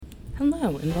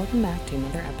Hello, and welcome back to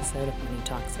another episode of Money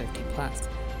Talks 50 Plus.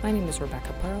 My name is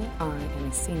Rebecca Pearl. I am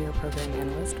a senior program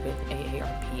analyst with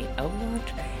AARP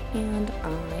Elwatch, and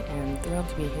I am thrilled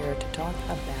to be here to talk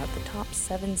about the top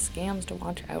 7 scams to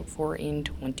watch out for in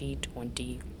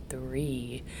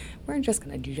 2023. We're just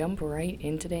going to jump right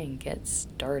in today and get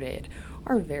started.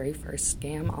 Our very first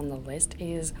scam on the list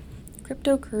is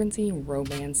cryptocurrency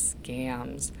romance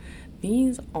scams.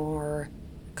 These are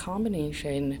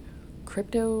combination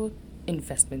crypto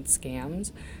investment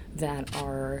scams that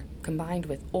are combined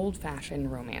with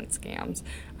old-fashioned romance scams.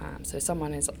 So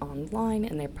someone is online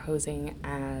and they're posing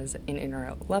as an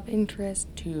internet love interest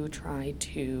to try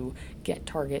to get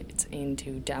targets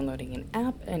into downloading an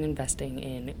app and investing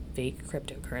in fake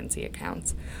cryptocurrency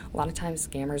accounts. A lot of times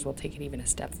scammers will take it even a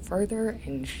step further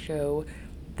and show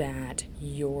that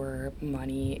your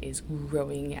money is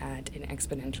growing at an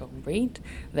exponential rate,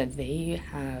 that they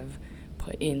have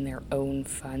put in their own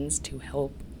funds to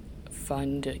help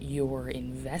fund your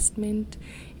investment,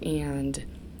 and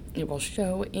it will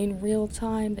show in real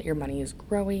time that your money is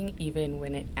growing even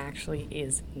when it actually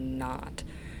is not.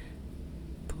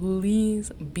 Please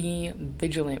be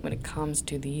vigilant when it comes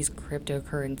to these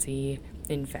cryptocurrency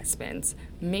investments.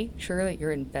 Make sure that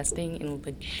you're investing in a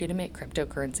legitimate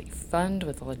cryptocurrency fund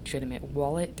with a legitimate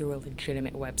wallet through a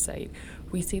legitimate website.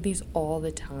 We see these all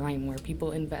the time where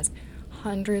people invest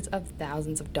hundreds of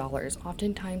thousands of dollars,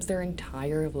 oftentimes their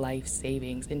entire life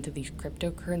savings, into these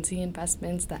cryptocurrency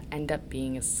investments that end up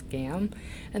being a scam,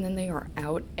 and then they are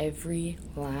out every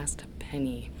last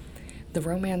penny. The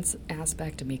romance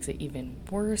aspect makes it even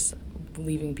worse,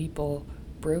 leaving people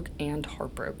broke and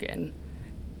heartbroken.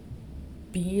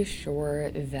 Be sure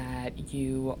that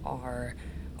you are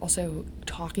also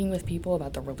talking with people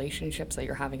about the relationships that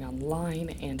you're having online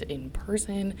and in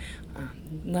person.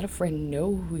 Let a friend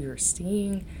know who you're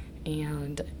seeing,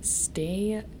 and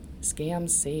stay scam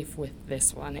safe with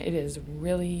this one. It is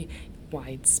really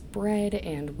widespread,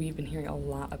 and we've been hearing a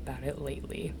lot about it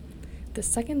lately. The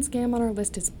second scam on our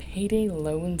list is payday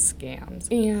loan scams,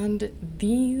 and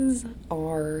these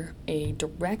are a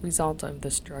direct result of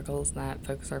the struggles that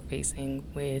folks are facing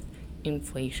with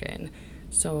inflation.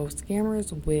 So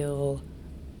scammers will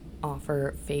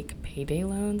offer fake payday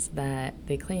loans that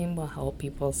they claim will help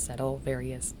people settle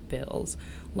various bills.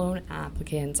 Loan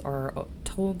applicants are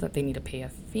told that they need to pay a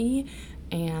fee,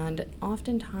 and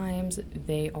oftentimes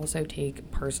they also take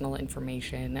personal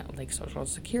information like social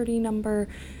security number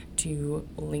to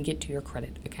link it to your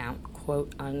credit account,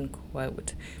 quote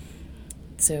unquote.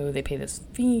 So they pay this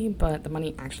fee, but the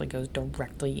money actually goes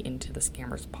directly into the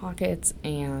scammer's pockets,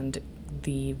 and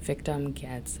the victim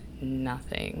gets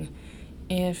nothing.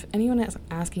 If anyone is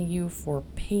asking you for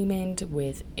payment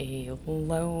with a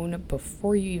loan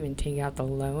before you even take out the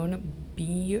loan,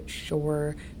 be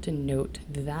sure to note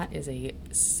that is a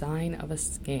sign of a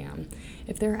scam.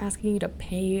 If they're asking you to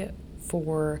pay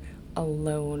for a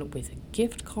loan with a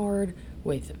gift card,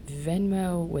 with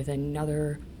Venmo, with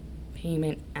another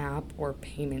payment app or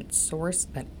payment source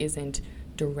that isn't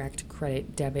direct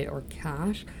credit, debit, or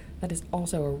cash, that is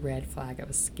also a red flag of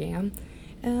a scam.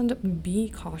 And be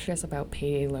cautious about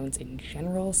payday loans in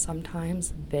general.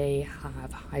 Sometimes they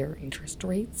have higher interest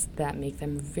rates that make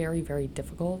them very, very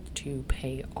difficult to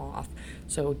pay off.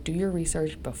 So do your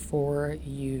research before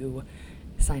you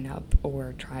sign up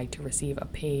or try to receive a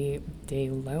payday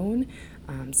loan.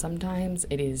 Sometimes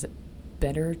it is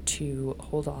better to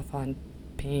hold off on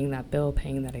paying that bill,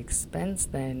 paying that expense,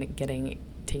 than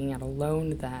taking out a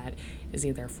loan that is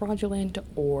either fraudulent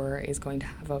or is going to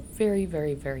have a very,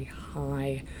 very, very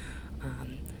high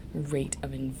rate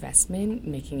of investment,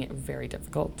 making it very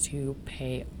difficult to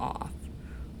pay off.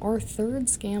 Our third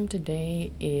scam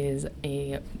today is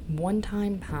a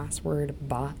one-time password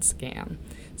bot scam.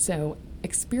 So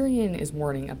Experian is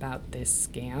warning about this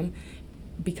scam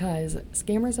because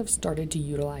scammers have started to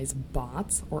utilize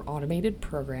bots or automated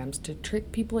programs to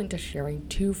trick people into sharing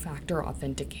two-factor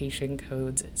authentication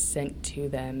codes sent to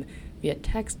them via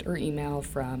text or email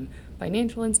from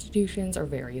financial institutions or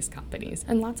various companies.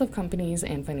 And lots of companies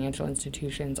and financial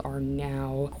institutions are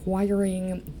now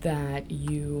requiring that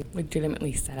you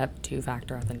legitimately set up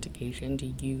two-factor authentication to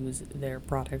use their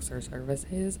products or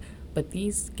services. But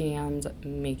these scams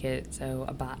make it so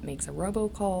a bot makes a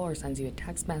robocall or sends you a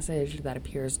text message that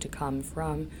appears to come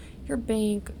from your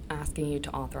bank asking you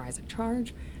to authorize a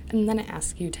charge, and then it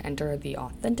asks you to enter the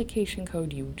authentication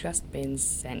code you've just been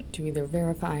sent to either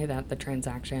verify that the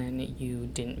transaction you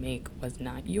didn't make was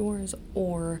not yours,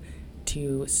 or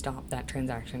to stop that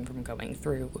transaction from going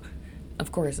through.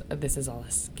 Of course, this is all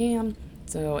a scam.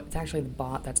 So it's actually the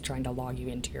bot that's trying to log you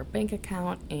into your bank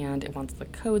account, and it wants the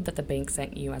code that the bank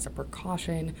sent you as a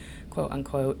precaution, quote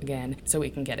unquote, again, so we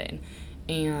can get in.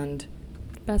 And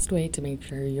the best way to make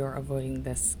sure you're avoiding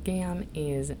this scam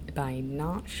is by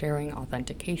not sharing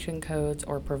authentication codes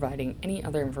or providing any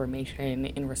other information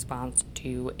in response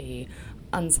to a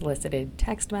unsolicited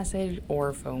text message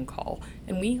or phone call.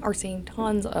 And we are seeing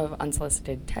tons of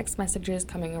unsolicited text messages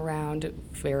coming around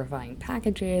verifying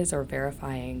packages or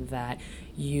verifying that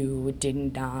you did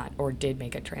not or did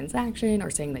make a transaction or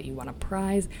saying that you want a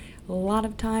prize. A lot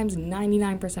of times,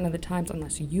 99% of the times,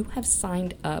 unless you have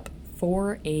signed up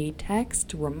for a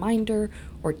text reminder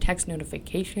or text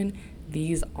notification,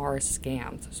 these are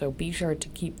scams. So be sure to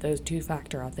keep those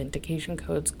two-factor authentication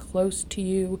codes close to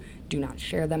you. Do not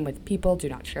share them with people. Do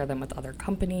not share them with other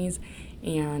companies.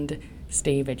 And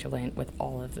stay vigilant with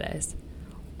all of this.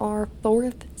 Our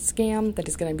fourth scam that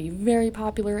is going to be very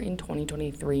popular in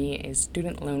 2023 is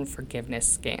student loan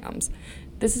forgiveness scams.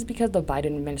 This is because the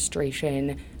Biden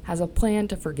administration has a plan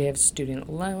to forgive student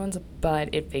loans, but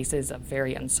it faces a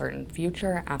very uncertain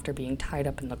future after being tied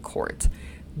up in the courts.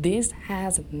 This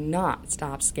has not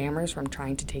stopped scammers from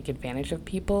trying to take advantage of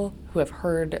people who have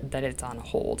heard that it's on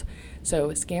hold. So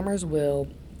scammers will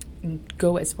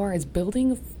go as far as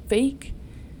building fake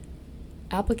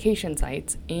application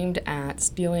sites aimed at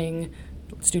stealing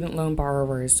student loan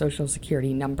borrowers' social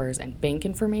security numbers and bank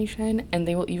information, and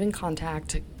they will even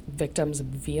contact victims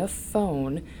via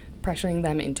phone, pressuring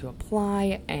them into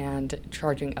apply and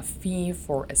charging a fee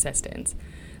for assistance.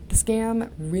 The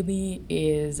scam really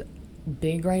is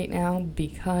big right now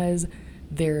because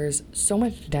there's so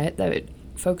much debt that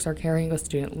folks are carrying with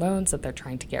student loans that they're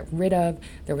trying to get rid of.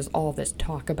 There was all this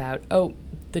talk about,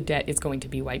 the debt is going to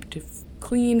be wiped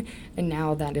clean, and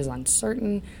now that is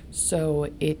uncertain. So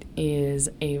it is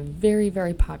a very,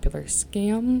 very popular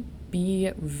scam.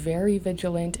 Be very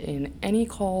vigilant in any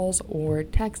calls or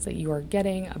texts that you are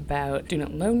getting about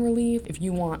student loan relief. If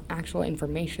you want actual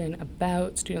information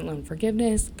about student loan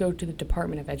forgiveness, go to the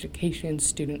Department of Education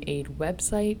Student Aid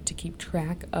website to keep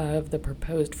track of the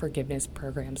proposed forgiveness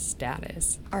program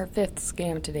status. Our fifth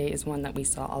scam today is one that we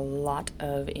saw a lot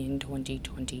of in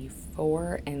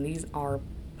 2024, and these are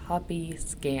puppy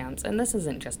scams. And this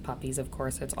isn't just puppies, of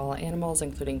course, it's all animals,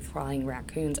 including flying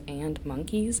raccoons and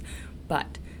monkeys,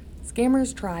 but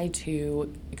scammers try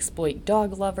to exploit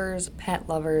dog lovers, pet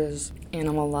lovers,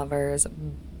 animal lovers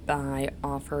by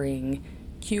offering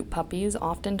cute puppies,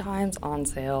 oftentimes on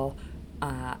sale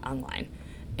online.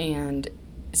 And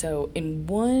so in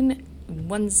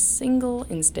one single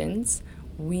instance,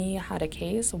 we had a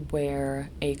case where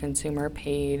a consumer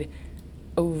paid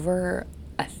over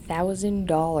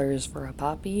 $1,000 for a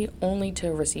puppy, only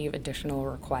to receive additional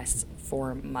requests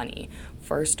for money.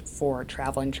 First for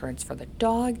travel insurance for the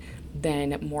dog,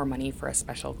 then more money for a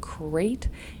special crate.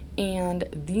 And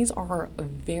these are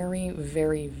very,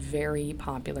 very, very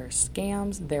popular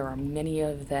scams. There are many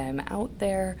of them out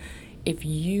there. If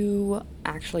you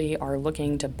actually are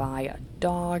looking to buy a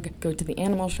dog, go to the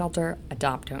animal shelter,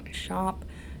 Adopt Don't Shop.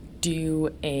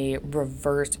 Do a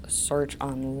reverse search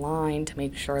online to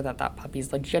make sure that that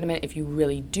puppy's legitimate if you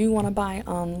really do want to buy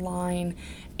online,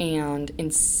 and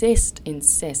insist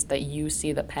that you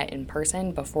see the pet in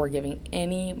person before giving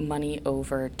any money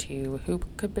over to who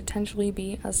could potentially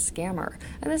be a scammer.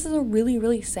 And this is a really,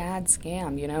 really sad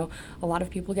scam, you know. A lot of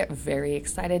people get very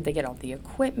excited. They get all the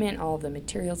equipment, all of the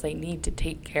materials they need to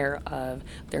take care of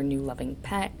their new loving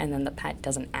pet, and then the pet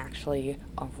doesn't actually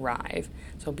arrive.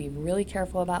 So be really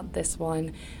careful about this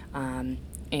one,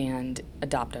 and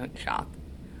Adopt Don't Shop.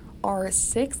 Our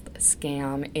sixth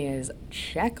scam is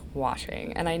check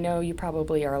washing. And I know you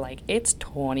probably are like, it's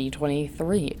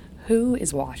 2023. Who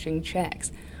is washing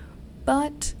checks?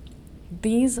 But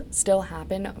these still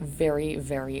happen very,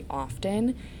 very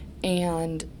often.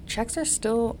 And checks are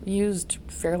still used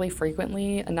fairly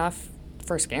frequently, enough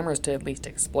for scammers to at least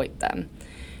exploit them.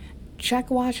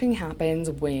 Check washing happens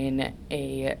when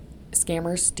a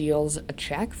scammer steals a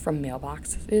check from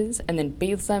mailboxes and then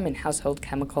bathes them in household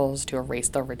chemicals to erase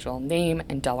the original name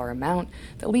and dollar amount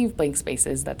that leave blank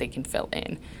spaces that they can fill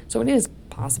in. So it is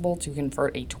possible to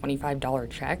convert a $25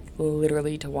 check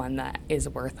literally to one that is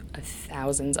worth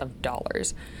thousands of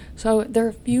dollars. So there are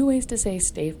a few ways to stay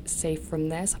safe from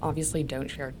this. Obviously, don't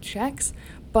share checks,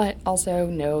 but also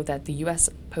know that the U.S.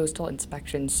 Postal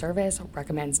Inspection Service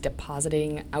recommends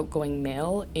depositing outgoing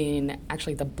mail in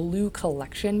actually the blue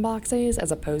collection boxes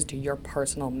as opposed to your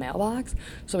personal mailbox,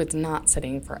 so it's not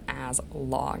sitting for as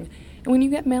long. And when you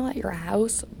get mail at your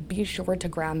house, be sure to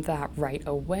grab that right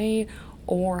away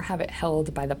or have it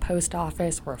held by the post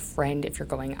office or a friend if you're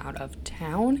going out of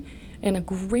town. And a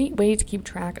great way to keep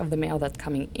track of the mail that's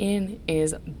coming in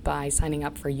is by signing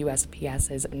up for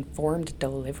USPS's Informed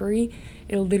Delivery.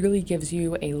 It literally gives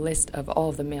you a list of all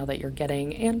of the mail that you're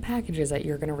getting and packages that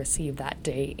you're going to receive that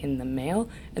day in the mail.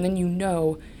 And then you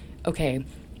know, okay,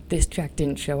 this check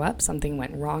didn't show up, something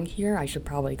went wrong here, I should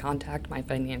probably contact my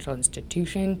financial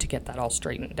institution to get that all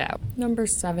straightened out. Number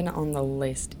 7 on the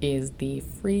list is the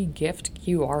free gift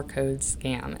QR code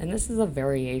scam, and this is a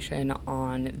variation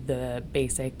on the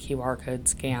basic QR code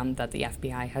scam that the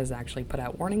FBI has actually put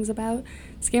out warnings about.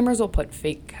 Scammers will put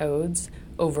fake codes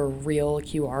over real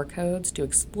QR codes to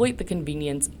exploit the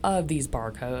convenience of these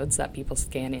barcodes that people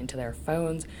scan into their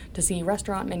phones to see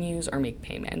restaurant menus or make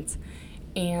payments.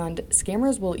 And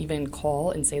scammers will even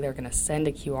call and say they're going to send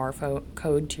a QR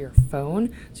code to your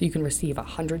phone so you can receive a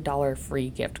 $100 free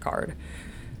gift card.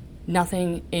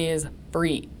 Nothing is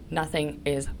free. Nothing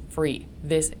is free.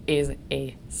 This is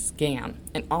a scam.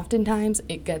 And oftentimes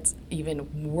it gets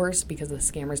even worse because the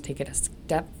scammers take it a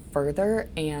step further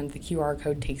and the QR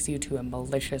code takes you to a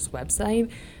malicious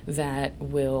website that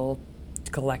will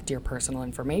collect your personal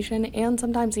information and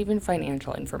sometimes even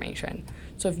financial information.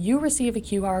 So if you receive a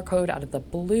QR code out of the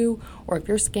blue, or if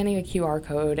you're scanning a QR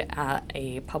code at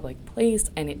a public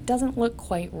place and it doesn't look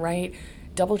quite right,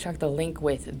 double check the link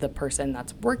with the person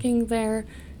that's working there.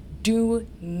 Do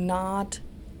not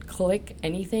click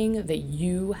anything that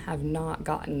you have not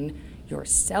gotten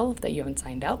yourself, that you haven't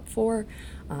signed up for.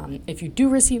 If you do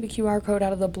receive a QR code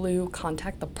out of the blue,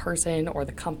 contact the person or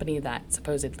the company that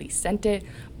supposedly sent it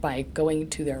by going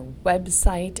to their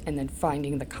website and then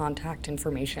finding the contact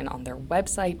information on their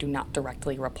website. Do not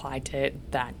directly reply to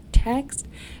that text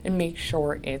and make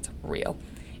sure it's real.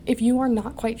 If you are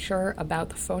not quite sure about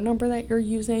the phone number that you're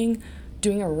using,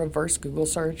 doing a reverse Google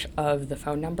search of the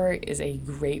phone number is a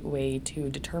great way to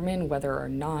determine whether or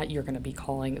not you're going to be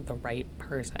calling the right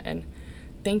person.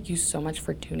 Thank you so much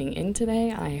for tuning in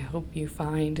today. I hope you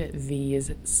find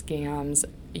these scams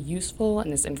useful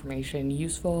and this information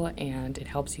useful, and it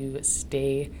helps you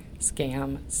stay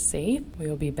scam safe. We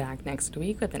will be back next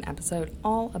week with an episode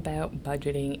all about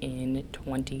budgeting in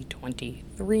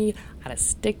 2023, how to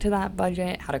stick to that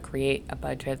budget, how to create a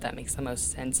budget that makes the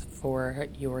most sense for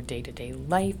your day-to-day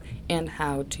life, and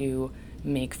how to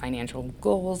make financial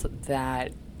goals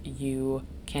that you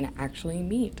can actually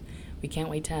meet. We can't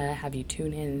wait to have you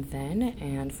tune in then,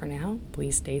 and for now,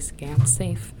 please stay scam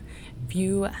safe. If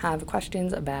you have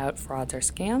questions about frauds or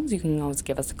scams, you can always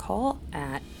give us a call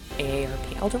at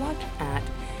AARP Elderwatch at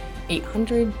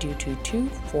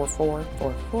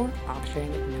 800-222-4444,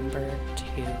 option number 2.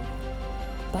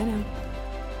 Bye now.